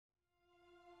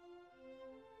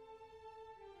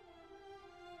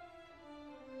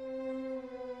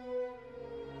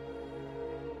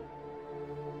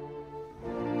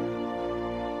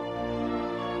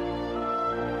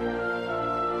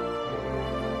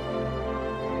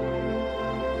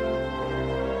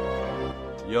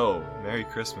Yo, Merry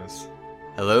Christmas.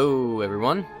 Hello,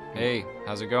 everyone. Hey,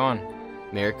 how's it going?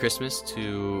 Merry Christmas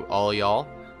to all y'all.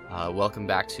 Welcome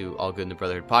back to All Good in the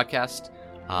Brotherhood podcast.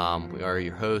 We are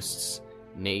your hosts,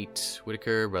 Nate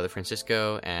Whittaker, Brother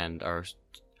Francisco, and our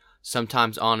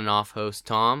sometimes on and off host,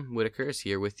 Tom Whittaker, is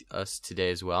here with us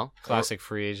today as well. Classic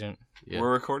free agent. Yeah.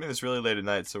 We're recording this really late at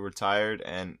night, so we're tired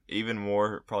and even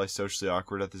more probably socially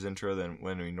awkward at this intro than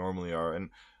when we normally are. And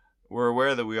we're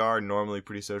aware that we are normally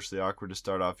pretty socially awkward to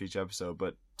start off each episode,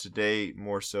 but today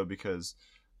more so because,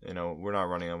 we're not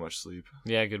running on much sleep.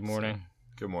 Yeah, good morning. So,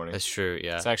 good morning. That's true,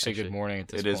 yeah. It's actually good morning at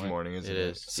this point. It is morning, isn't it?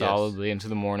 It is. Solidly into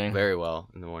the morning. Very well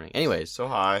in the morning. Anyways. So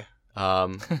high.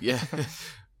 Yeah.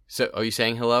 So, are you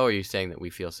saying hello, or are you saying that we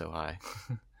feel so high?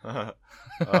 I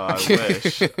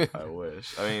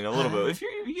wish. I mean, a little bit. If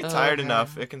you get tired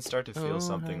enough, it can start to feel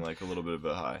something like a little bit of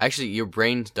a high. Actually, your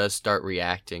brain does start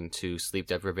reacting to sleep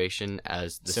deprivation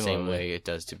as the same way it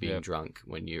does to being drunk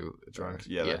when you're drunk.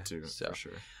 Yeah, that too, for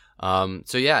sure.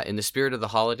 So yeah, in the spirit of the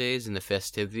holidays and the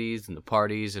festivities and the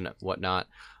parties and whatnot,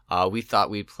 we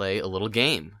thought we'd play a little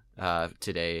game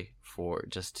today for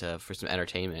some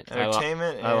entertainment. I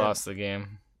lost the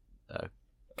game.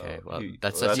 Okay, well, you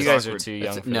that's you guys are too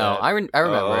young for no, that. I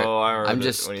remember it. I remember I'm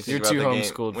just when you're too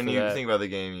homeschooled. When you think about the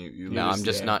game, you no, lose. I'm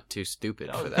just not too stupid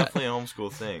for that. Definitely a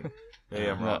homeschool thing. Maybe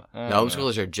I'm wrong. The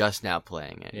homeschoolers are just now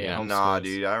playing it. Yeah, nah,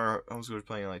 dude. I remember homeschoolers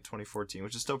playing in like 2014,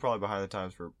 which is still probably behind the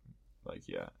times for,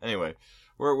 Anyway,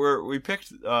 we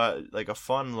picked like a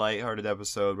fun, lighthearted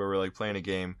episode where we're like playing a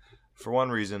game for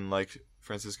one reason, like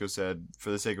Francisco said,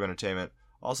 for the sake of entertainment.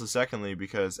 Also, secondly,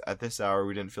 because at this hour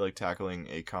we didn't feel like tackling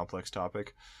a complex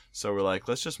topic, so we're like,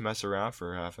 let's just mess around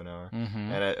for half an hour,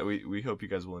 and we hope you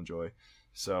guys will enjoy.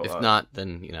 So if not,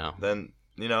 then then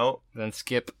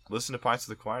skip. Listen to Pints of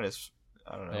the Aquinas.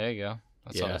 I don't know. There you go.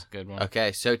 That's always a good one.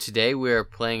 Okay, so today we're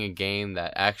playing a game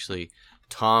that actually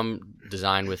Tom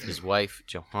designed with his wife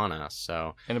Johanna.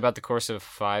 So in about the course of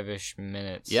 5-ish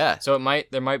minutes. Yeah. So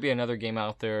there might be another game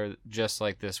out there just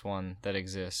like this one that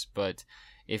exists, but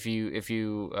if you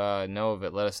know of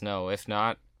it, let us know. If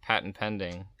not, patent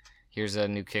pending. Here's a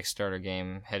new Kickstarter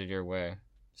game headed your way.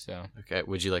 So okay,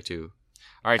 would you like to?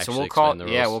 All right, so we'll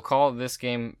call this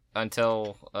game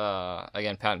until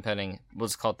again patent pending. We'll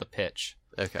just call it the pitch.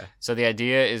 Okay. So the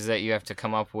idea is that you have to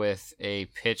come up with a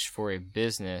pitch for a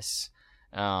business.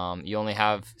 You only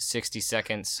have 60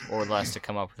 seconds or less to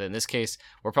come up with it. In this case,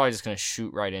 we're probably just going to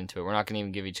shoot right into it. We're not going to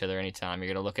even give each other any time.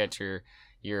 You're going to look at your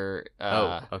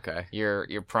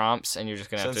prompts, and you're just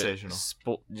going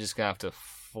to have to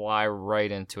fly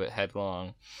right into it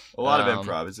headlong. A lot of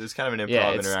improv. It's kind of an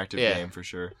interactive game for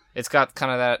sure. It's got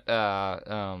kind of that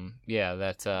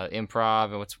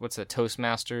improv and what's a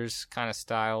Toastmasters kind of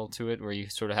style to it, where you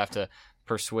sort of have to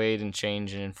persuade and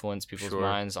change and influence people's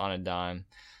minds on a dime.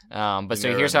 But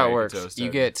so here's how it works. You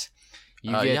get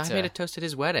I made a toast at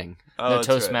his wedding. The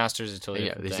Toastmasters is totally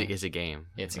different thing. It's a game.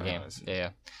 It's a game. Yeah.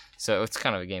 So it's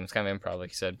kind of a game. It's kind of improv,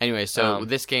 like you said. Anyway, so with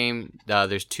this game,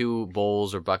 there's two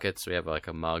bowls or buckets. We have like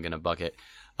a mug and a bucket.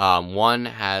 One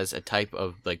has a type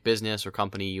of like business or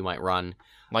company you might run.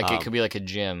 Like it could be like a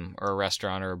gym or a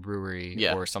restaurant or a brewery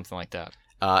or something like that.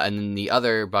 And then the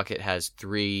other bucket has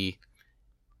three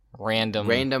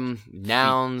random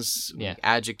nouns,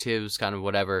 adjectives, kind of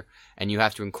whatever, and you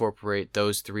have to incorporate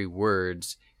those three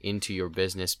words into your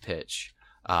business pitch.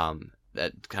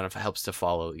 That kind of helps to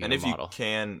follow your model. And if you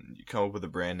can, you come up with a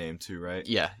brand name too, right?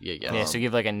 Yeah. So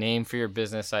give like a name for your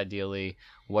business, ideally,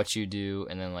 what you do,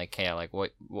 and then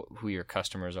what who your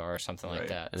customers are, or something like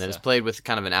that. And then it's played with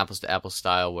kind of an apples to apples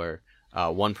style where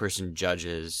one person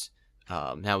judges.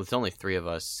 Now with only three of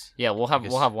us. Yeah, we'll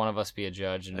have one of us be a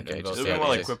judge, and it'll be more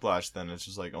like Quiplash then. It's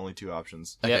just like only two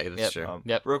options. Okay, that's true.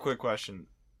 Real quick question: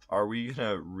 are we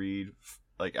gonna read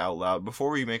like out loud before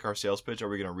we make our sales pitch? Are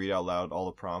we gonna read out loud all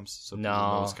the prompts so people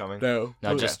know what's coming? No,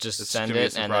 just send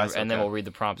it, and then we'll read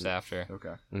the prompts after.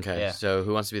 Okay. Yeah. So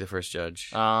who wants to be the first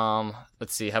judge?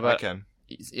 Let's see. How about I can.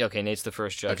 Okay, Nate's the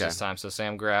first judge this time. So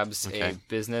Sam grabs a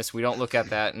business. We don't look at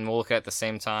that, and we'll look at it at the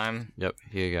same time. Yep,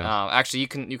 here you go. Actually, you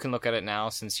can look at it now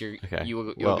since you'll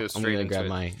go straight into grab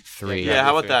my three. Yeah,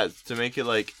 how about that? To make it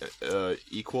like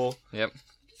equal. Yep.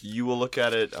 You will look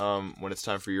at it when it's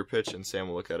time for your pitch, and Sam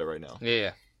will look at it right now.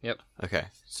 Yeah. Yep. Okay.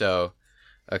 So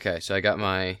I got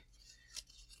my.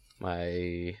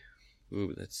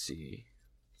 Let's see.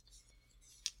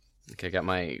 Okay, I got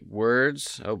my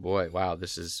words. Oh boy, wow,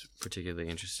 this is particularly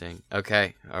interesting.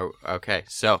 Okay.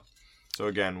 So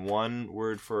again, one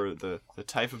word for the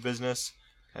type of business,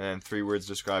 and then three words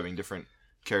describing different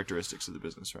characteristics of the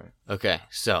business, right? Okay,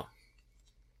 so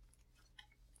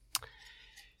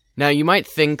Now, you might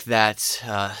think that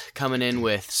coming in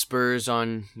with spurs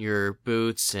on your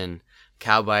boots and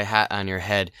cowboy hat on your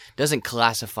head doesn't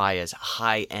classify as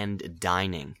high-end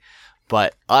dining.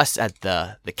 But us at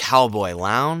the Cowboy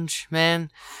Lounge,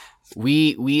 man,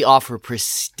 we offer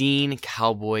pristine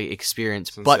cowboy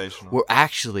experience. But we're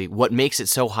actually, what makes it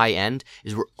so high-end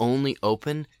is we're only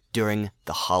open during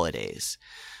the holidays.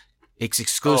 It's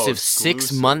exclusive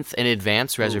 6 month in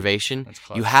advance reservation.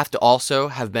 You have to also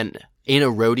have been in a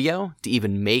rodeo to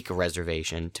even make a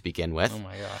reservation to begin with. Oh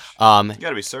my gosh. You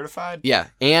gotta be certified? Yeah,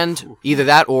 and either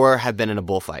that or have been in a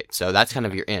bullfight. So that's kind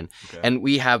of your in. Okay. And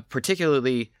we have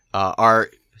particularly our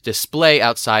display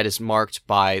outside is marked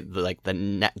by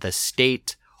the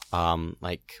state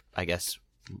I guess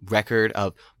record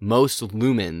of most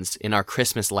lumens in our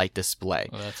Christmas light display.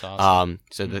 Oh, that's awesome.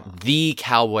 So the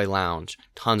Cowboy Lounge,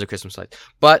 tons of Christmas lights.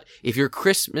 But if you're a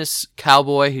Christmas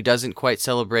cowboy who doesn't quite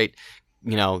celebrate,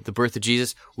 the birth of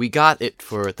Jesus, we got it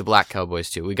for the Black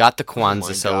Cowboys too. We got the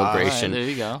Kwanzaa celebration. Right, there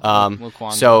you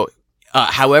go. So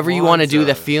however you want to do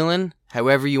the feeling,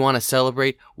 however you want to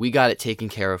celebrate, we got it taken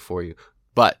care of for you.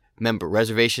 But remember,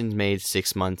 reservations made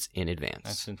 6 months in advance.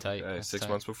 That's tight. Okay, 6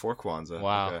 months before Kwanzaa.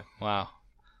 Wow. Okay. Wow.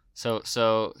 So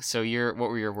what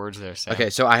were your words there, Sam? Okay,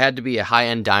 so I had to be a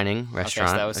high-end dining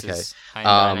restaurant. Okay, so that was his high-end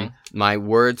dining. My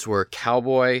words were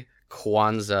cowboy,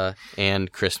 Kwanzaa,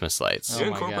 and Christmas lights. You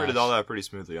incorporated all that pretty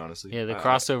smoothly, honestly. Yeah, the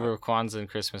crossover of Kwanzaa and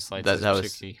Christmas lights is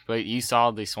tricky. But you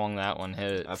solidly swung that one,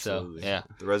 hit it. Absolutely. So, yeah.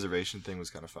 The reservation thing was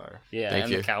kind of fire. Yeah, Thank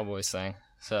and you. the Cowboys thing.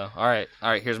 So, all right,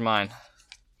 here's mine.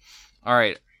 All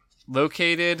right,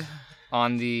 located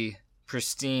on the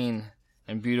pristine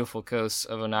and beautiful coast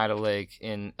of Oneida Lake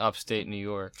in upstate New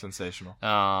York. Sensational.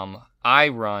 I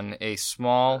run a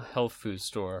small health food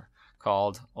store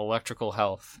called Electrical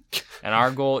Health, and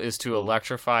our goal is to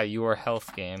electrify your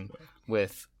health game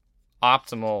with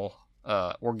optimal,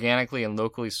 organically and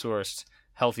locally sourced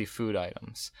healthy food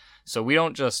items. So we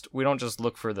don't just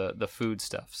look for the food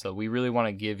stuff. So we really want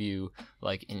to give you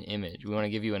like an image. We want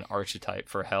to give you an archetype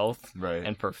for health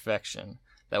and perfection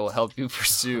that will help you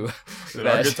pursue an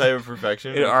archetype of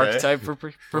perfection. An archetype for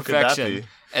perfection. What could that be?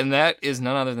 And that is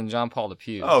none other than John Paul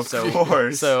DePew. Oh, of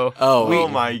course. So, oh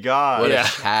my God. What a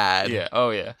Chad. Yeah. Oh,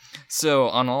 yeah. So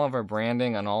on all of our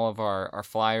branding, on all of our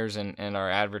flyers and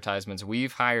our advertisements,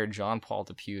 we've hired John Paul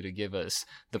DePew to give us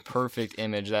the perfect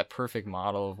image, that perfect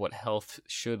model of what health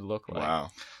should look like.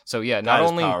 Wow. So yeah, That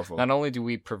is not powerful. only do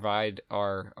we provide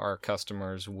our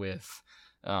customers with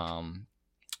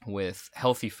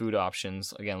healthy food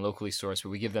options, again, locally sourced, but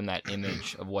we give them that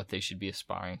image of what they should be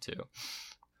aspiring to.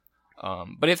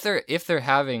 But if they're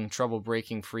having trouble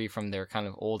breaking free from their kind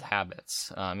of old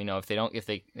habits,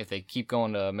 if they keep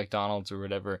going to McDonald's or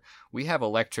whatever, we have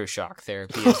electroshock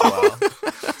therapy as well.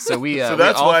 So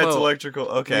that's why it's electrical.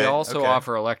 Okay. We also okay.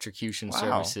 offer electrocution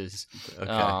services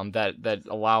Okay. that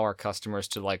allow our customers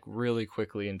to like really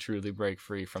quickly and truly break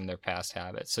free from their past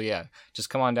habits. So yeah, just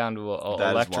come on down to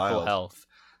Electrical Health.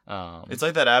 It's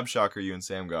like that ab shocker you and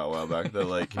Sam got a while back. That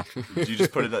like you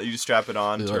just strap it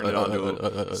on, turn it on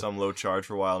to some low charge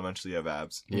for a while, and eventually you have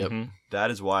abs. Yep. Mm-hmm.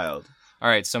 That is wild. All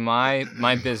right, so my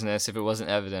business, if it wasn't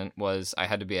evident, was I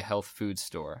had to be a health food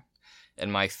store, and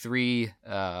my three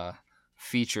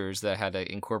features that I had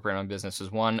to incorporate in my business was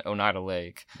one, Oneida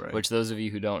Lake, which those of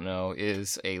you who don't know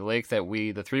is a lake that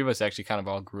the three of us actually kind of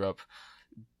all grew up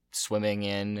swimming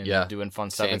in and doing fun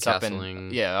stuff. It's up in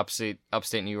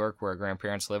upstate New York where our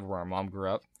grandparents live, where our mom grew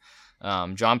up.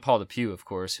 John Paul DePew, of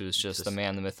course, who is just the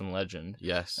man, the myth, and legend.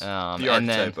 Yes. The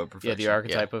archetype of perfection. Yeah, the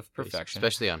archetype of perfection.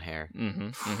 Especially on hair. Mm-hmm,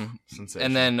 mm-hmm. Sensational.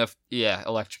 And then,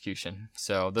 electrocution.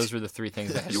 So those were the three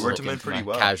things that had you worked them in pretty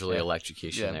well. Casually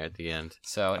electrocution there at the end.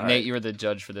 So, all Nate, you were the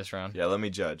judge for this round. Yeah, let me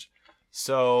judge.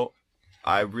 So,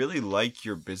 I really like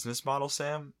your business model,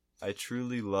 Sam. I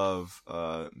truly love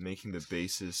making the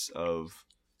basis of,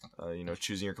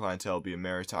 choosing your clientele be a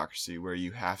meritocracy where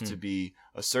you have to be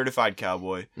a certified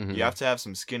cowboy. Mm-hmm. You have to have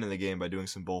some skin in the game by doing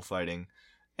some bullfighting.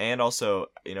 And also,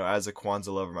 as a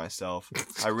Kwanzaa lover myself,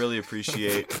 I really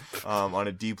appreciate on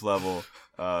a deep level,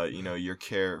 your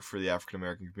care for the African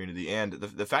American community and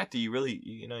the fact that you really,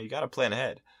 you got to plan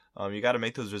ahead. You got to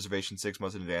make those reservations 6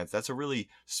 months in advance. That's a really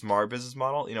smart business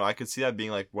model. I could see that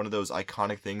being like one of those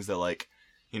iconic things that like,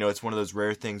 it's one of those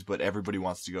rare things, but everybody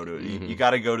wants to go to it. Mm-hmm. You got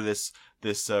to go to this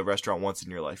restaurant once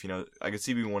in your life. I could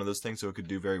see it being one of those things, so it could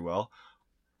do very well.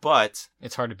 But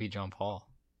it's hard to beat John Paul.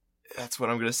 That's what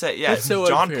I'm gonna say. Yeah, so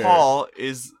John unfair. Paul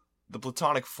is the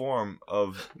platonic form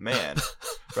of man,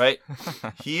 right?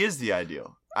 He is the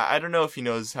ideal. I don't know if he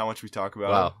knows how much we talk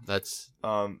about Wow, him. that's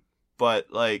But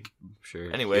like,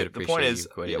 sure. anyway, you'd the point appreciate is, you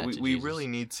equating yeah, that to we Jesus. really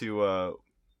need to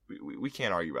we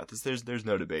can't argue about this. There's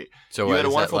no debate. So You what, had a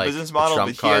is that, wonderful like, business a model,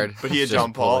 trump card? but he had Just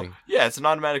John Paul. pulling. Yeah, it's an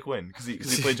automatic win because he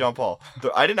played John Paul.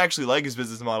 I didn't actually like his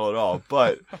business model at all,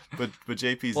 but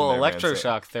JP's Well, in there, man, so-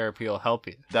 electroshock therapy will help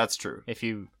you That's true. if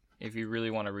you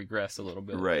really want to regress a little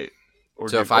bit. Right. Or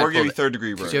So give, if I or give you pulled-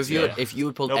 third-degree burns. So if you Yeah. if you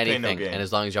had pulled No pain, no anything, gain. and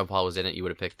as long as John Paul was in it, you would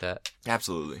have picked that.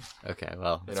 Absolutely. Okay,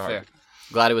 well, In That's a fair. heartbeat.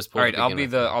 glad it was pulled. All right, to I'll begin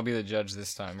be with. the judge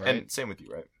this time, right? And same with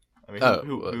you, right? I mean, Oh,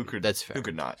 who could? that's fair. Who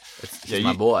could not? It's Yeah,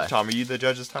 my boy. Tom, are you the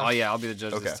judge this time? Oh yeah, I'll be the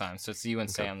judge Okay. this time. So it's you and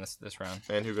Okay. Sam this round.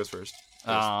 And who goes first?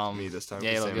 Me this time.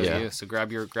 Yeah, The it'll same go as to Yeah. you. So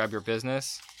grab your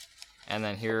business, and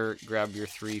then here grab your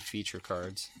 3 feature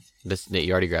cards. This Nate,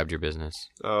 you already grabbed your business.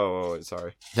 Oh,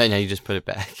 sorry. Then now you just put it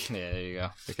back. Yeah, there you go.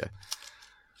 Okay.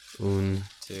 Un.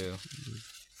 2,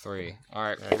 3. All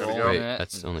right, I gotta roll go. Wait, it.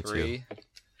 that's only 3,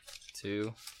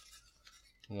 2,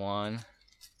 1,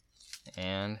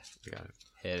 and Got it.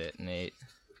 hit it, Nate.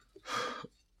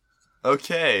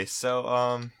 Okay,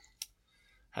 so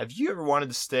have you ever wanted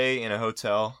to stay in a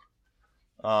hotel?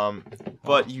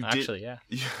 But you did. Actually, yeah.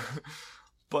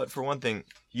 But for one thing,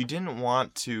 you didn't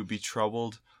want to be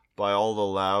troubled by all the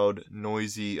loud,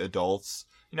 noisy adults.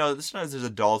 You know, sometimes there's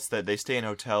adults that they stay in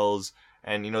hotels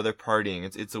and they're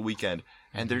partying. It's a weekend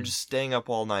and they're just staying up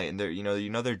all night and they're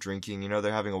they're drinking.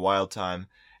 They're having a wild time,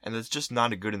 and that's just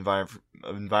not a good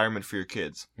environment for your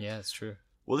kids. Yeah, it's true.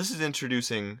 Well, this is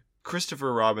introducing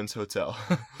Christopher Robin's Hotel.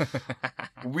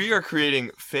 We are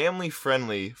creating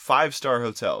family-friendly 5-star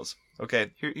hotels.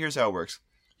 Okay, here's how it works.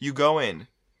 You go in.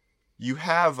 You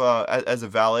have, as a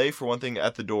valet, for one thing,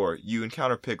 at the door, you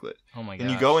encounter Piglet. Oh my god.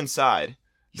 And you go inside.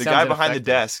 The sounds guy behind the ineffective.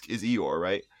 desk is Eeyore,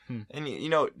 right? Hmm. And,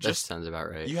 That just... sounds about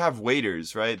right. You have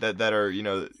waiters, right? That are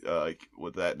like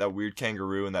with that weird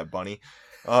kangaroo and that bunny,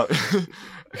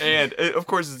 and of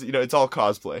course it's all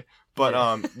cosplay. But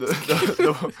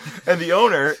the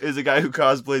owner is a guy who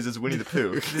cosplays as Winnie the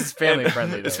Pooh. This is family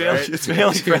friendly, though, It's family, right? it's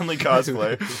family friendly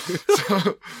cosplay.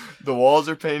 So the walls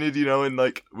are painted, in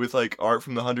with art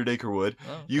from the 100 Acre Wood.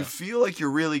 Oh, okay. You feel like you're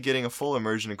really getting a full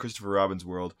immersion in Christopher Robin's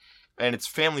world, and it's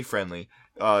family friendly.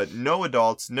 No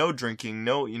adults, no drinking,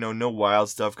 no wild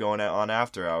stuff going on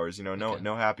after hours.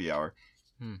 No happy hour.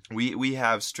 Hmm. We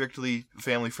have strictly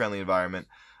family friendly environment.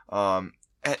 And,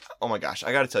 oh my gosh,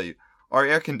 I got to tell you, our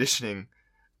air conditioning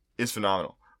is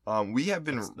phenomenal. We have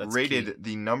been That's rated key.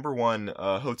 the #1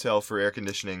 hotel for air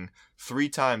conditioning 3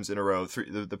 times in a row.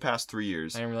 The past 3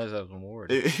 years. I didn't realize that was an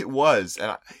award. It was,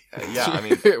 and I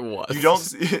mean. it was. You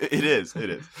don't. It is.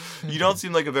 You don't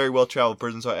seem like a very well traveled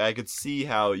person, so I could see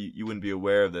how you wouldn't be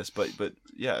aware of this. But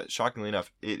yeah, shockingly enough,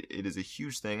 it is a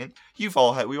huge thing, and we've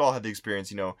all had the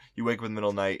experience. You wake up in the middle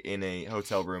of the night in a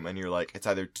hotel room, and you're like, it's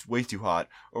either way too hot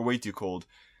or way too cold.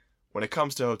 When it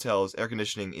comes to hotels, air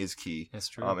conditioning is key. That's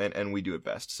true. And we do it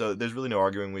best. So there's really no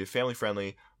arguing. We have family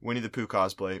friendly Winnie the Pooh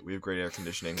cosplay. We have great air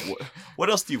conditioning. What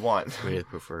else do you want? We had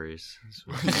furries.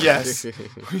 Yes.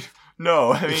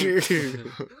 No, I mean.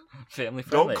 Family friendly.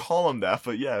 Don't call him that,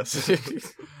 but yes.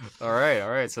 All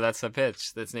right. So that's the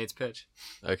pitch. That's Nate's pitch.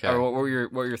 Okay. All right, what were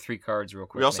your 3 cards, real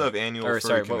quick? We also Nate? have annual. Or furry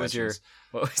sorry, conventions.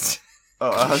 what was?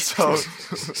 So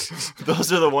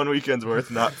those are the 1 weekend's worth,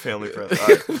 not family friendly. All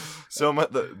right. So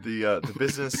the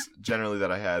business generally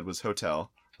that I had was hotel,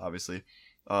 obviously.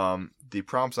 The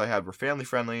prompts I had were family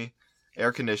friendly,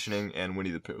 air conditioning, and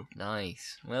Winnie the Pooh.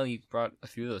 Nice. Well, you brought a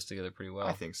few of those together pretty well.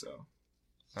 I think so.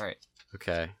 All right.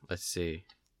 Okay, let's see.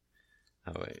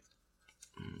 Oh wait.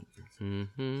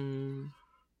 Mm-hmm.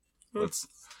 Let's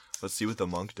see what the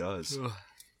monk does.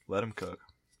 Let him cook.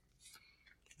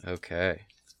 Okay.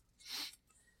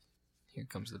 Here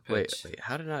comes the Wait. pitch.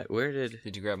 How did I? Where did?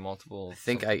 Did you grab multiple? I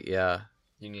think yeah.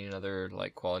 You need another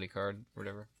quality card or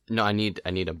whatever. No, I need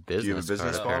a business, you have a business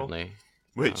card model? apparently.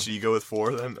 Wait, Oh. should you go with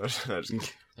 4 then? No, just kidding.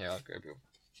 Yeah, I'll grab you.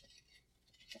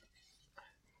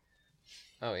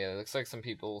 Oh yeah, it looks like some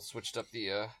people switched up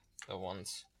the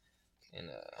ones in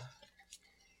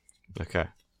Okay.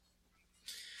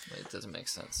 It doesn't make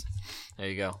sense. There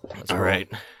you go. All right.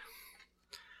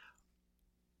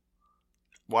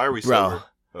 Why are we Bro. sober?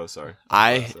 Oh, sorry.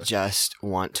 I just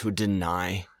want to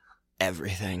deny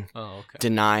everything. Oh, okay.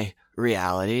 Deny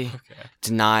reality. Okay.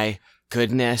 Deny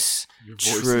goodness. Your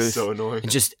voice truth, is so annoying.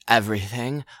 and just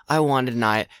everything. I want to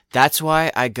deny it. That's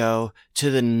why I go to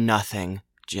the nothing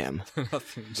gym.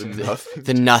 Nothing. The nothing.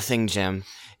 The nothing gym.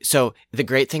 So the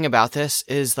great thing about this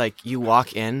is you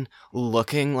walk in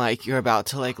looking like you're about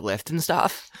to lift and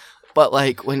stuff, but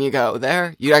when you go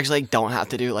there, you actually don't have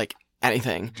to do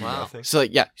anything. Do Wow. nothing. So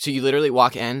so you literally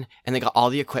walk in and they got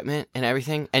all the equipment and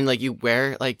everything, and you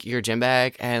wear your gym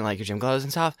bag and your gym clothes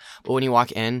and stuff. But when you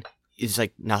walk in, it's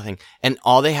nothing, and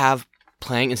all they have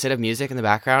playing instead of music in the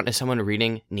background is someone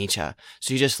reading Nietzsche.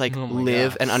 So you just like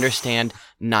live and understand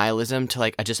nihilism to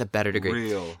like just a better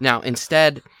degree. Real. Now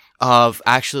instead of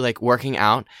actually like working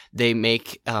out, they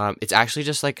make it's actually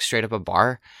just like straight up a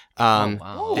bar.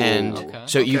 Wow. And Okay.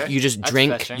 so you just That's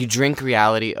drink fetching. you drink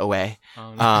reality away.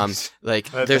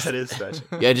 Like That there's is fetching.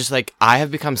 yeah, just like I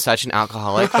have become such an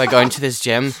alcoholic by going to this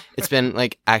gym. It's been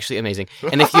like actually amazing.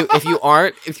 And if you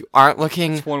aren't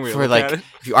looking That's one way to for look like at it.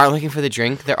 if you aren't looking for the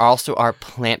drink, there also are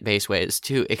plant-based ways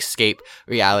to escape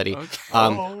reality. Okay.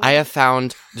 I have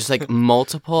found just like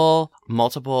multiple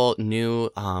new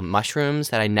mushrooms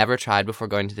that I never tried before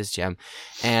going to this gym,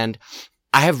 and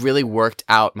I have really worked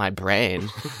out my brain,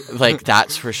 like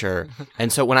that's for sure.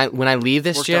 And so when I leave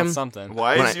this Worked gym, out something.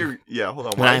 Why When is I- your hold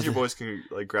on? when Why I- has your voice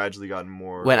like gradually gotten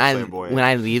more when flamboyant?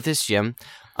 I leave this gym,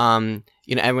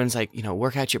 everyone's like,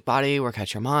 work out your body, work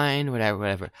out your mind,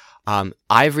 whatever.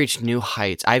 I've reached new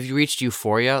heights. I've reached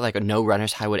euphoria like no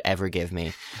runner's high would ever give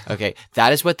me. Okay,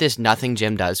 that is what this nothing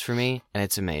gym does for me, and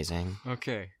it's amazing.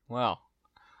 Okay. Wow.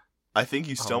 I think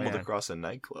you stumbled man. across a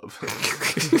nightclub.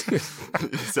 It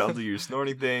sounds like you're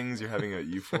snorting things. You're having a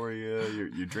euphoria.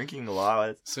 You're drinking a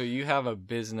lot. So you have a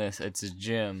business. It's a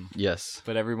gym, Yes.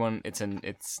 but everyone it's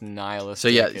nihilistic.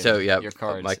 So yeah, and your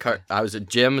cards. my card. I was a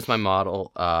gym was my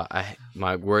model.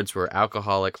 My words were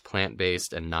alcoholic, plant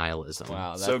based, and nihilism.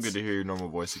 Wow. That's So good to hear your normal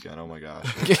voice again. Oh my gosh.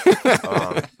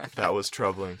 That was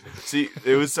troubling. See,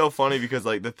 it was so funny because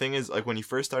like the thing is like when you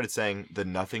first started saying the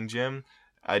nothing gym,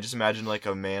 I just imagined like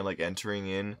a man like entering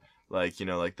in like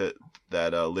like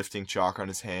that lifting chalk on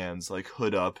his hands, like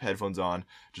hood up, headphones on,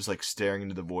 just like staring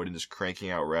into the void and just cranking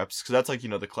out reps because that's like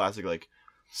the classic like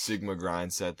Sigma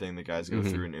grind set thing the guys go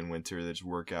through in winter. They just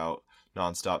work out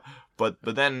nonstop. But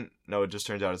then no, it just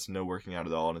turns out it's no working out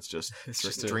at all, and it's just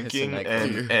drinking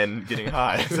nightclub. and getting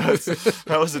high.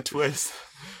 That was a twist.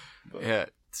 But- Yeah.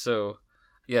 So,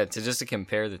 yeah. To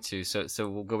compare the two. So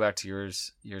we'll go back to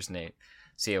yours, Nate.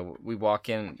 So yeah, we walk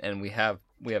in and we have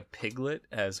Piglet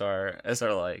as our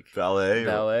like Ballet.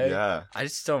 Yeah. I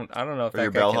don't know if Or that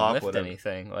your guy can bellhop, lift whatever.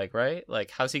 anything. Like, right? Like,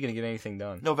 how's he gonna get anything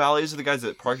done? No, valets are the guys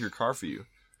that park your car for you.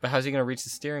 But how's he gonna reach the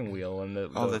steering wheel and the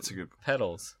That's a good.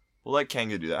 pedals? We'll let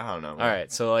Kanga do that. I don't know. All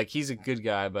right, so like he's a good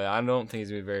guy, but I don't think he's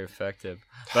gonna be very effective.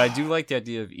 But I do like the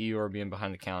idea of Eeyore being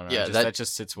behind the counter. Yeah, that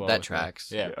just sits well. that with me.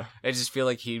 tracks. Yeah. I just feel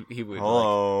like he would.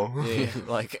 Hello.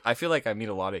 Like I feel like I meet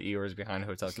a lot of Eeyores behind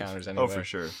hotel counters anyway. Oh, for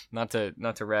sure. Not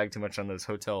to rag too much on those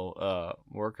hotel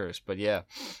workers, but yeah,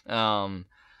 but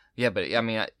I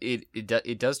mean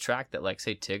it does track that like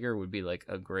say Tigger would be like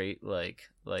a great like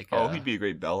He'd be a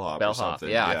great bellhop. Or bellhop. something.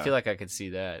 Yeah, I feel like I could see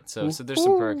that. So there's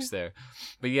some perks there,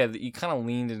 but yeah, you kind of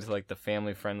leaned into like the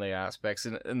family friendly aspects,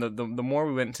 and the more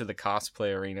we went into the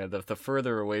cosplay arena, the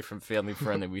further away from family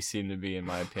friendly we seem to be, in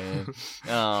my opinion.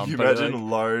 Can you but, imagine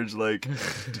large like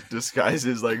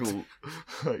disguises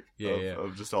Yeah.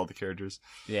 of just all the characters.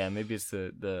 Yeah, maybe it's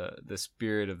the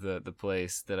spirit of the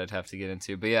place that I'd have to get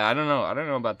into. But yeah, I don't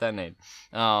know about that, Nate.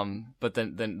 But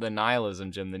the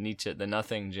nihilism gym, the Nietzsche, the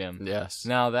nothing gym. Yes.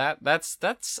 Now that's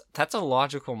a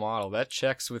logical model that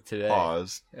checks with today.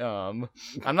 Pause. I'm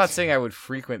not saying I would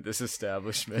frequent this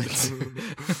establishment.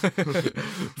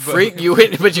 Freak you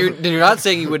would, but you're not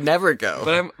saying you would never go.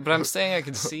 But I'm saying I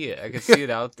could see it. I could see it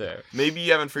out there. Maybe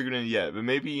you haven't figured it out yet, but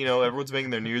maybe everyone's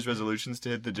making their New Year's resolutions to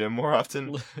hit the gym more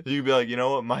often. You could be like, you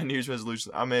know what, my New Year's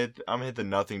resolution, I'm gonna hit the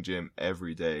nothing gym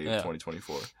every day in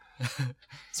 2024.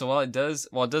 So while it does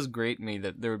grate me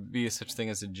that there would be such thing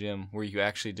as a gym where you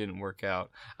actually didn't work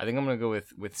out, I think I'm gonna go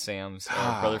with Sam's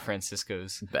brother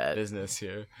Francisco's business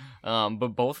here.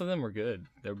 But both of them were good.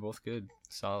 They're both good,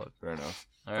 solid. Fair enough.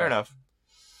 All Fair right. enough.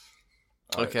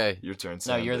 All right, Okay. your turn. Now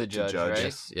Sam, you're the to judge, right?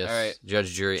 Yes. All right.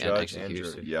 Judge, jury, and Judge and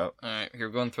executioner. jury. Yep. All right, here,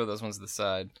 go and throw those ones to the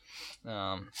side. Do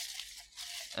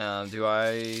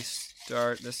I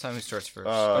start this time? Who starts first?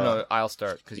 No, I'll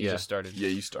start because you just started. Yeah,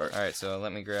 you start. All right, so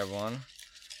let me grab one.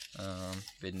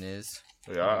 Bidden is.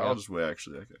 Yeah, I'll just wait.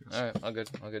 Actually, okay. All right, all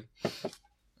good.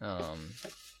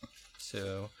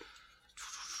 So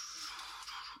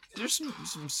There's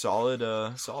some solid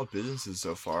businesses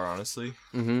so far. Honestly,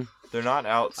 Mm-hmm. they're not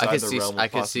outside the realm of I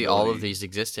could see all of possibility. these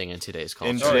existing in today's culture.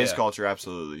 In today's culture.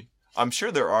 Absolutely, I'm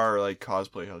sure there are like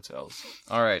cosplay hotels.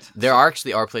 all right, There are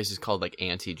places called like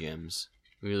anti gyms.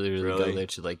 We literally Really? go there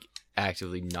to like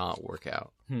actively not work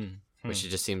out, which it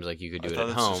just seems like you could do I it thought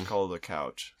at it's home. just called a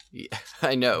couch. Yeah,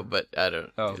 I know, but I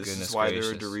don't. Oh This goodness is why gracious.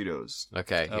 there are Doritos.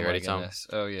 Okay, Oh you my ready, Tom? goodness.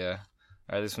 Oh yeah.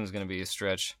 All right, this one's gonna be a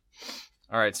stretch.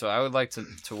 All right, so I would like to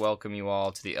welcome you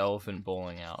all to the Elephant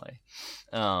Bowling Alley.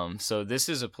 So this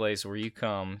is a place where you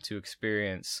come to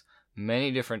experience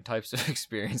many different types of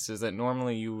experiences that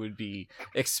normally you would be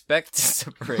expect to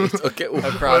separate Okay,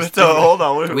 across. Hold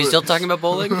on. Are we still talking about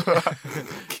bowling?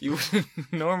 You would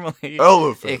normally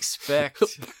Elephant. expect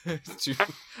to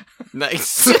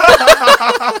Nice.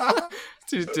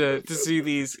 to see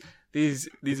these good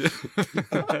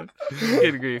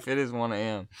grief, it is 1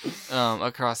 a.m.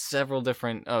 Across several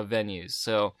different venues.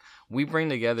 So we bring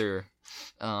together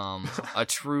a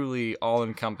truly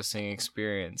all-encompassing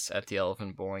experience at the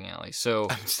Elephant Bowling Alley. So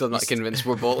I'm still not convinced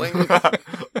we're bowling.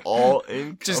 All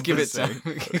in. just give it time.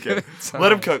 Okay.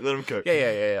 Let him cook.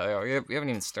 Yeah. We haven't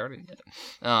even started yet.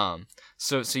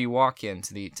 So you walk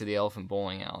into the Elephant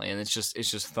Bowling Alley, and it's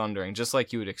just thundering, just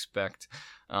like you would expect.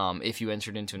 If you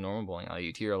entered into a normal bowling alley,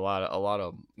 you'd hear a lot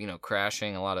of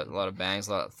crashing, a lot of bangs,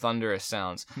 a lot of thunderous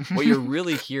sounds. What you're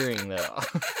really hearing though,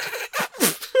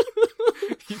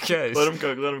 you guys, Let him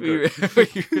cook. What you really are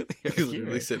Literally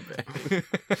hearing sit back.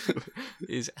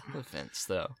 is elephants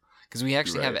though, because we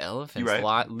actually have elephants, You're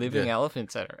right. living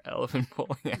elephants at our elephant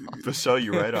bowling alley. The show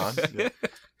you right on. Yeah.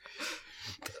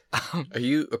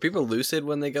 Are people lucid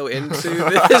when they go into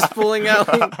this bowling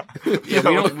alley? Yeah,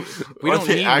 we don't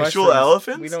they need actual mushrooms.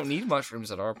 elephants? We don't need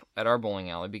mushrooms at our bowling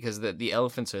alley because the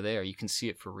elephants are there. You can see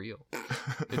it for real.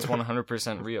 It's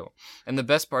 100% real. And the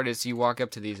best part is you walk up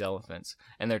to these elephants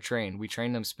and they're trained. We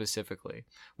train them specifically.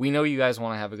 We know you guys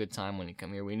want to have a good time when you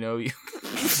come here. We know you.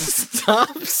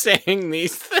 Stop saying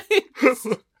these things.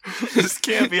 This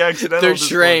can't be accidental. They're this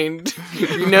trained.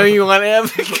 You know you want to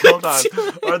have a good Hold on.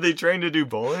 time. Are they trained to do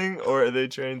bowling or are they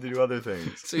trained to do other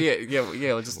things? So yeah.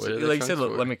 Just What are the like I said,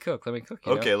 trunks for? let me cook. You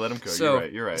Okay, know? let him cook. So-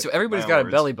 You're right. So everybody's My got own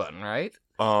a belly words. button, right?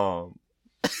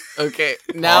 Okay,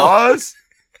 now Pause?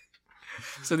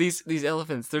 So these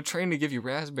elephants, they're trained to give you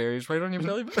raspberries right on your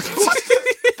belly button. What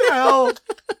the hell?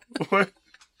 What?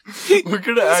 We're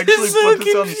gonna actually is so put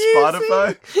this on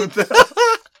Spotify? What the hell?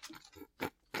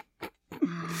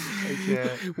 I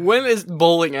can't. when is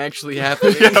bowling actually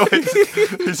happening? Yeah,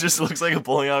 it just looks like a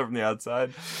bowling alley from the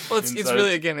outside. Well, it's Inside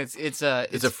really again, it's It's a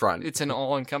front. It's an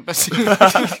all-encompassing.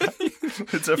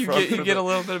 It's a you front. get a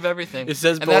little bit of everything. It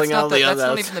says And bowling that's not alley the- on the that's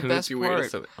not even the outside. best You wear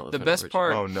part. some The elephant best origin.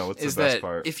 part Oh no, what's is the best that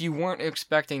part? if you weren't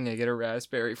expecting to get a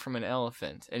raspberry from an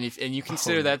elephant, and you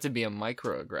consider that to be a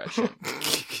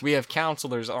microaggression, we have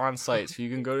counselors on site, so you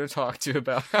can go to talk to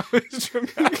about how it's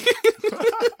traumatic.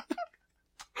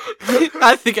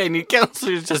 I think I need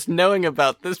counselors just knowing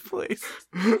about this place.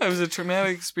 It was a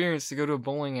traumatic experience to go to a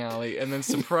bowling alley and then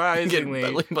surprisingly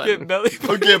belly button. get belly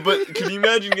button. Okay, but can you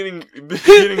imagine getting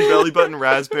belly button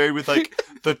raspberry with like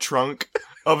the trunk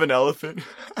of an elephant?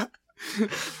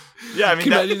 Yeah, I mean,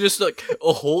 Can you imagine just like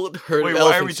a whole herd Wait, of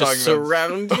why are we elephants just talking about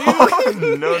surround you?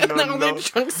 Oh, no, and no, all their no.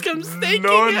 trunks come snaking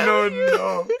no, out.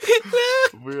 no.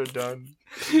 We're done.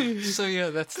 So yeah,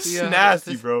 that's This the is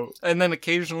nasty, that's- bro. And then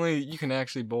occasionally you can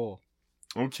actually bowl.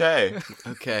 Okay.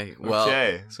 Okay, well,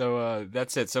 Okay. So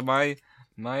that's it. So my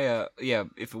if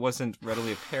it wasn't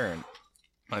readily apparent,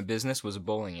 my business was a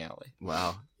bowling alley.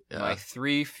 wow. My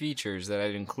 3 features that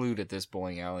I'd include at this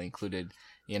bowling alley included,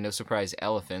 no surprise,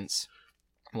 elephants.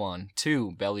 1,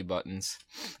 2 belly buttons,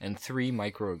 and 3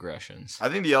 microaggressions. I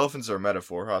think the elephants are a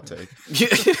metaphor. Hot take.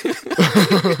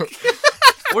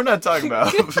 We're not talking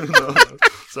about. No.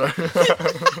 Sorry.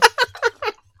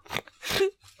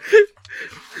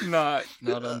 Not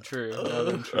untrue. Not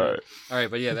untrue. All right. All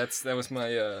right, but yeah, that was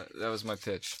my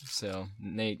pitch. So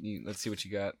Nate, let's see what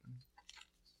you got.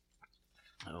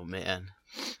 Oh man.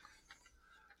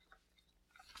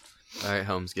 All right,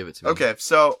 Holmes, give it to me. Okay,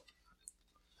 so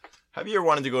have you ever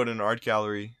wanted to go to an art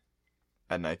gallery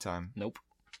at nighttime? Nope.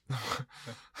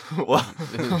 well,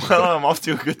 I'm off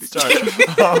to a good start.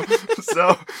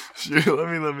 So, shoot,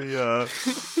 let me. All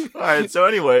right. So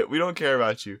anyway, we don't care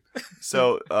about you.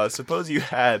 So, suppose you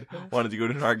had wanted to go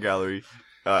to an art gallery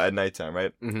at nighttime,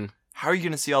 right? Mm-hmm. How are you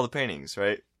gonna see all the paintings,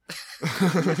 right?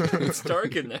 It's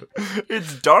dark in there.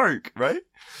 It's dark, right?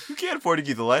 You can't afford to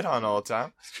keep the light on all the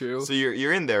time. It's true. So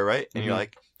you're in there, right? And you're Mhm.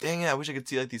 like, dang it, I wish I could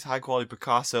see like these high quality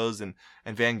Picassos and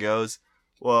Van Goghs.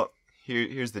 Well,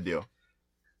 here's the deal.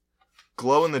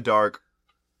 Glow in the dark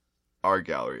art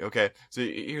gallery. Okay, so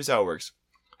here's how it works.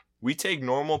 We take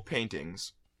normal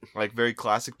paintings, like very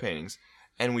classic paintings,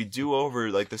 and we do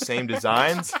over like the same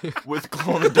designs with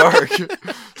glow in the dark.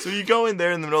 So you go in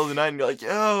there in the middle of the night and you're like,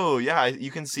 oh yeah,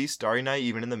 you can see Starry Night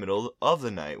even in the middle of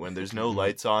the night when there's no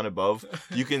lights on above.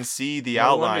 You can see the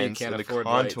No wonder you outlines can't and the afford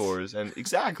lights. contours and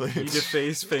exactly. You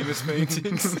deface famous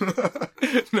paintings.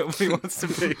 Nobody wants to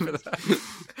pay for that.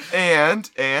 And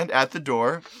at the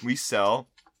door we sell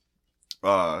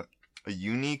a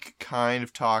unique kind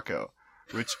of taco,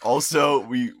 which also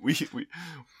we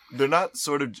they're not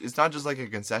sort of. It's not just like a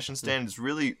concession stand. It's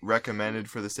really recommended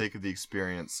for the sake of the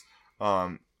experience.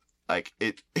 Like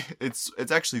it's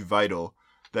actually vital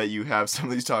that you have some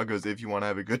of these tacos if you want to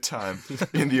have a good time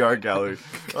in the art gallery.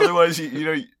 Otherwise, you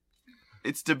know,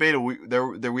 it's debatable.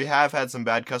 We have had some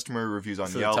bad customer reviews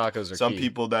on Yelp. The tacos are some key.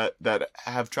 people that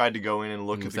have tried to go in and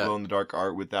look at the glow in the dark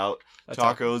art without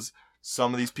tacos.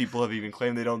 Some of these people have even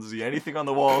claimed they don't see anything on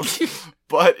the walls.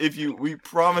 But we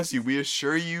promise you, we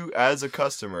assure you as a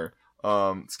customer,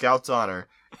 Scout's Honor,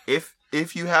 if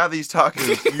you have these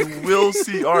tacos, you will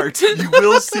see art. You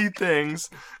will see things.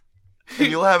 And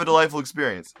you'll have a delightful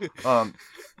experience.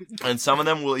 And some of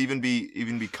them will even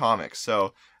be comics.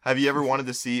 So, have you ever wanted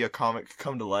to see a comic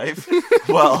come to life?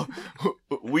 Well,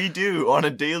 we do on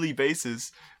a daily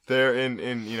basis. There in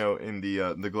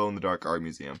the glow in the dark art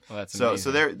museum. Well, that's so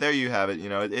amazing. there you have it. You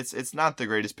know, it's not the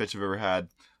greatest pitch I've ever had.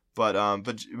 But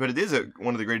it is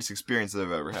one of the greatest experiences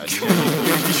I've ever had. You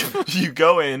know, you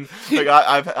go in, like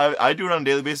I do it on a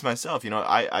daily basis myself. You know,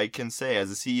 I can say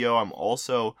as a CEO, I'm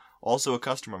also a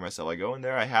customer myself. I go in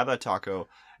there, I have that taco,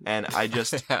 and I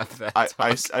just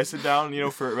I sit down, you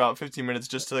know, for about 15 minutes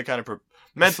just to kind of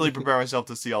mentally prepare myself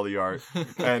to see all the art.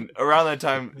 And around that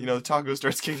time, you know, the taco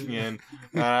starts kicking in.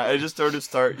 I just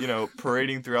start, you know,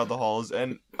 parading throughout the halls,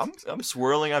 and I'm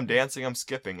swirling, I'm dancing, I'm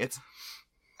skipping. It's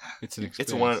an experience.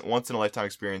 It's a once in a lifetime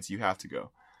experience. You have to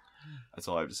go. That's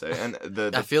all I have to say. And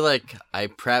I feel like I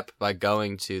prep by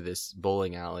going to this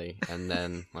bowling alley and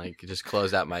then like just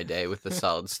close out my day with a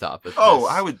solid stop at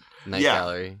I would night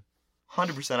gallery.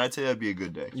 100%. I'd say that'd be a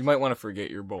good day. You might want to forget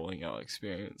your bowling alley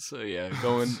experience. So yeah,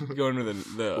 going to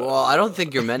the. Well, I don't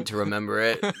think you're meant to remember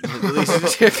it. At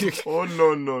least Oh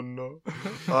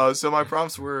no. So my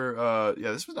prompts were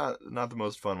this was not the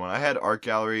most fun one. I had art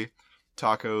gallery,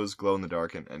 tacos, glow in the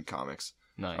dark, and comics.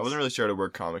 Nice. I wasn't really sure to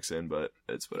work comics in, but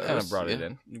it's whatever. Kind of brought it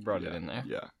in. You brought it in there.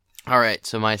 Yeah. All right.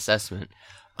 So my assessment.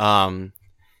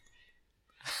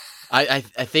 I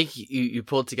think you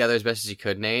pulled together as best as you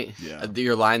could, Nate. Yeah.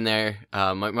 Your line there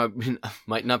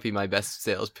might not be my best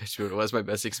sales pitch, but it was my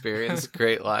best experience.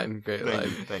 Great line.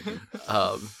 Thank you.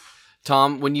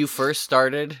 Tom, when you first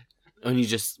started, when you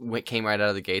just came right out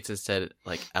of the gates and said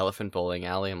like elephant bowling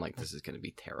alley, I'm like, this is gonna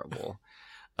be terrible,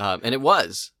 and it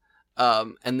was.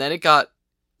 And then it got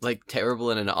like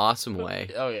terrible in an awesome way.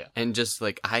 Oh yeah. And just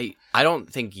like I don't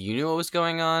think you knew what was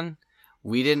going on.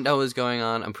 We didn't know what was going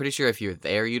on. I'm pretty sure if you're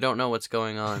there, you don't know what's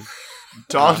going on.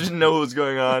 Tom didn't know what was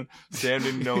going on. Sam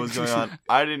didn't know what was going on.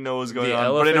 I didn't know what was going The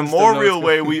on. But in a elephants more don't know real what's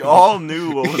way, we all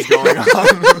knew what was going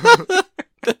on.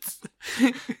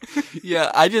 Yeah,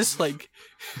 I just like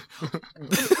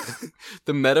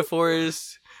the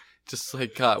metaphors just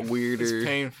like got weirder. It's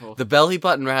painful. The belly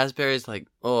button raspberries, like,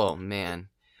 oh man.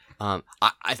 That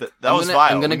was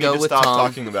vile. I'm gonna go with stop Tom.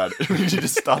 talking about it. We need to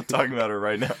stop talking about it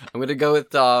right now. I'm gonna go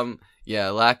with Tom.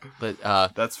 Yeah, but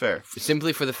That's fair.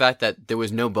 simply for the fact that there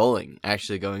was no bowling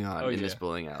actually going on in this yeah.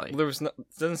 bowling alley. Well, there was it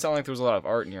doesn't sound like there was a lot of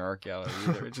art in your art gallery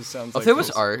either. It just sounds like There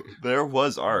was art. There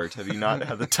was art. Have you not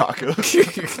had the tacos?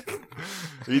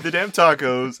 Eat the damn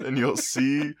tacos, and you'll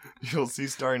see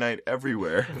Starry Night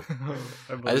everywhere.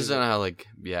 I just don't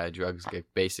know how drugs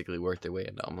basically work their way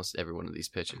into almost every one of these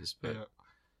pitches. But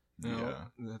Yeah.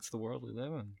 That's the world we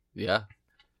live in. yeah.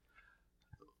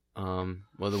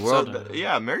 Well, the world.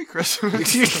 Merry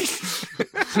Christmas.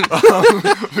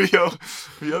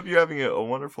 We hope you're having a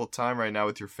wonderful time right now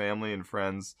with your family and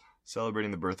friends,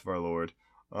 celebrating the birth of our Lord.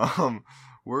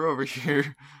 We're over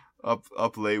here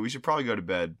up late. We should probably go to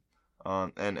bed.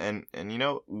 And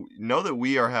know that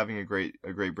we are having a great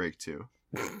break too.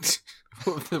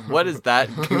 What is that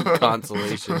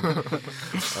consolation?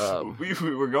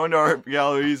 We're going to art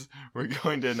galleries. We're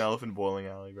going to an elephant bowling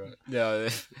alley, bro. Yeah.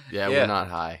 Yeah, we're not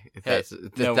high. That's No,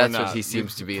 that's we're what not. he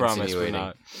seems to be Promise we're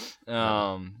insinuating.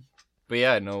 not. But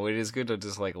yeah, no, it is good to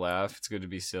just like laugh. It's good to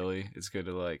be silly. It's good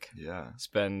to like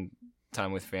spend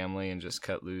time with family and just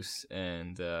cut loose.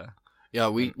 And Yeah,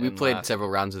 we and played laugh. several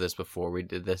rounds of this before we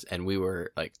did this, and we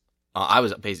were like, I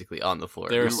was basically on the floor.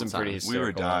 There were the whole some time. pretty We were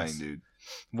hysterical dying, ones. dude.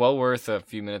 Well worth a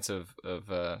few minutes of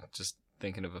just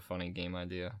thinking of a funny game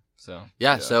idea. So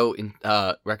Yeah, so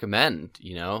recommend,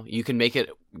 you can make it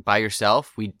by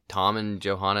yourself. Tom and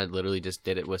Johanna literally just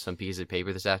did it with some pieces of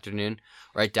paper this afternoon.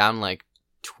 Write down like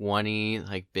 20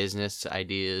 like business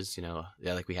ideas,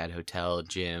 like we had hotel,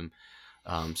 gym,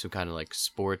 some kind of like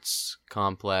sports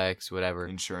complex, whatever.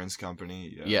 Insurance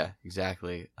company. Yeah,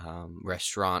 exactly.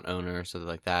 Restaurant owner, something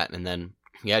like that. And then,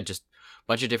 just a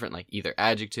bunch of different like either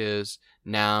adjectives,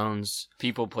 nouns,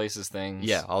 people, places, things.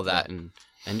 yeah, all that. And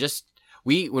just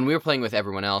when we were playing with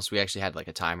everyone else, we actually had like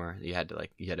a timer. You had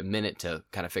a minute to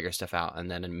kind of figure stuff out, and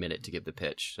then a minute to give the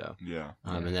pitch. So Yeah.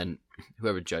 and then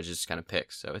whoever judges kind of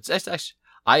picks. So it's actually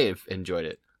I have enjoyed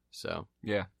it. So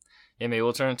Yeah, maybe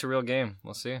we'll turn it into a real game.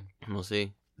 We'll see. we'll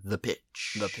see. The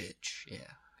pitch. Yeah.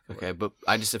 Okay, but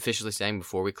I just officially saying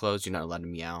before we close, you're not allowed to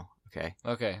meow. Okay,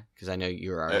 Okay. because I know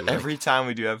you're already Every time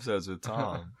we do episodes with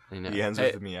Tom, I know. he ends Hey.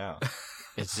 with a meow.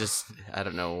 It's just I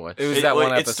don't know what. It was that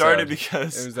one It started episode.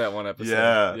 because It was that one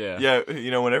episode. yeah.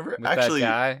 You know, whenever With actually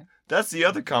that guy. that's the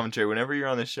other commentary. Whenever you're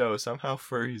on the show, somehow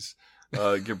furries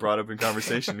get brought up in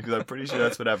conversation because I'm pretty sure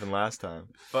that's what happened last time.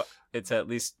 It's at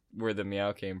least where the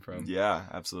meow came from. Yeah,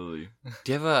 absolutely.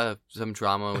 Do you have some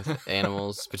drama with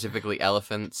animals, specifically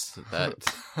elephants, that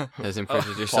has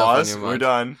imprinted yourself on Pause. your We're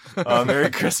mind? done. Merry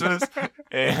Christmas,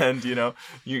 and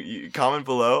you comment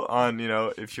below on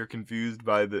if you're confused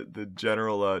by the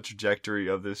general trajectory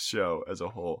of this show as a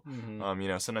whole.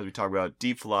 Mhm. Sometimes we talk about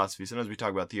deep philosophy, sometimes we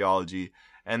talk about theology,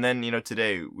 and then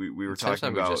today we were talking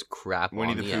Sometimes we about just crap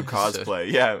Winnie on the the Pooh episode.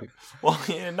 cosplay. Yeah, well,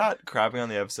 not crapping on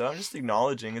the episode. I'm just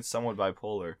acknowledging it's somewhat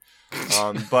bipolar.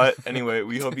 But anyway,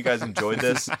 we hope you guys enjoyed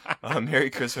this. Merry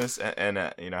Christmas and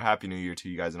Happy New Year to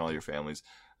you guys and all your families.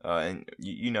 And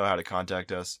you know how to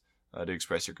contact us to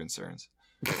express your concerns.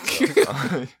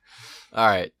 So, All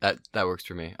right, that works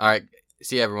for me. All right,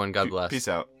 see you, everyone. God bless. Peace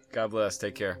out. God bless.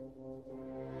 Take care.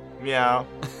 Meow.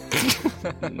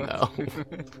 No.